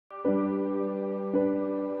So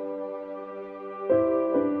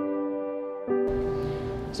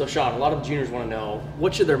Sean, a lot of juniors want to know,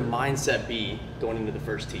 what should their mindset be going into the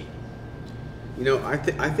first tee? You know, I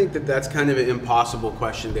think that that's kind of an impossible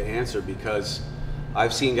question to answer, because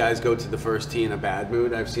I've seen guys go to the first tee in a bad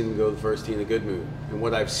mood. I've seen them go to the first tee in a good mood. And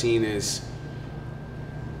what I've seen is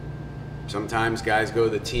sometimes guys go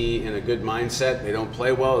to the tee in a good mindset, they don't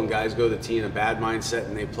play well, and guys go to the tee in a bad mindset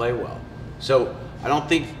and they play well. So I don't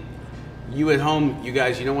think you at home, you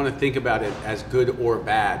guys, you don't want to think about it as good or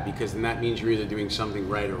bad, because then that means you're either doing something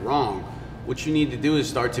right or wrong. What you need to do is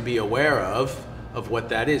start to be aware of what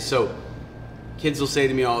that is. So kids will say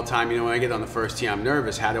to me all the time, you know, when I get on the first tee, I'm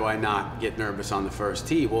nervous. How do I not get nervous on the first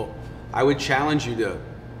tee? Well, I would challenge you to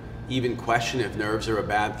even question if nerves are a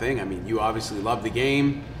bad thing. I mean, you obviously love the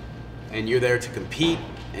game and you're there to compete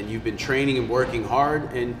and you've been training and working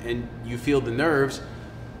hard and you feel the nerves.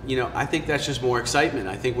 You know, I think that's just more excitement.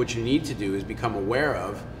 I think what you need to do is become aware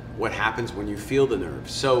of what happens when you feel the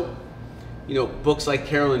nerves. So, you know, books like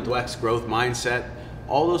Carolyn Dweck's Growth Mindset,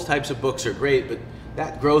 all those types of books are great, but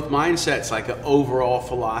that growth mindset's like an overall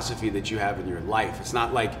philosophy that you have in your life. It's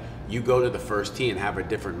not like you go to the first tee and have a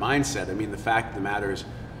different mindset. I mean, the fact of the matter is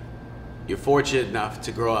you're fortunate enough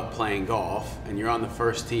to grow up playing golf and you're on the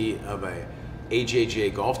first tee of a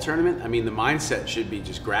AJGA golf tournament. I mean, the mindset should be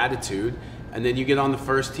just gratitude. And then you get on the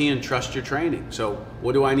first tee and trust your training. So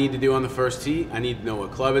what do I need to do on the first tee? I need to know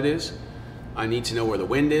what club it is. I need to know where the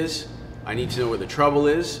wind is. I need to know where the trouble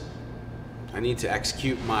is. I need to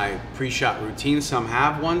execute my pre-shot routine. Some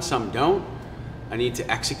have one, some don't. I need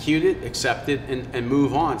to execute it, accept it, and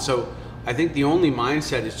move on. So I think the only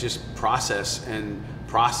mindset is just process and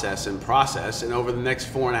process and process. And over the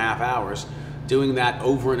next 4.5 hours, doing that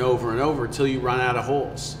over and over and over until you run out of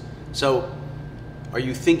holes. So are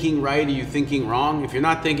you thinking right? Are you thinking wrong? If you're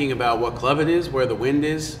not thinking about what club it is, where the wind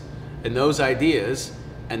is, and those ideas,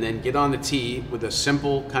 and then get on the tee with a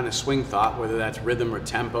simple kind of swing thought, whether that's rhythm or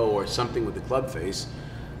tempo or something with the club face,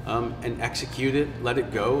 and execute it, let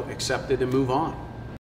it go, accept it, and move on.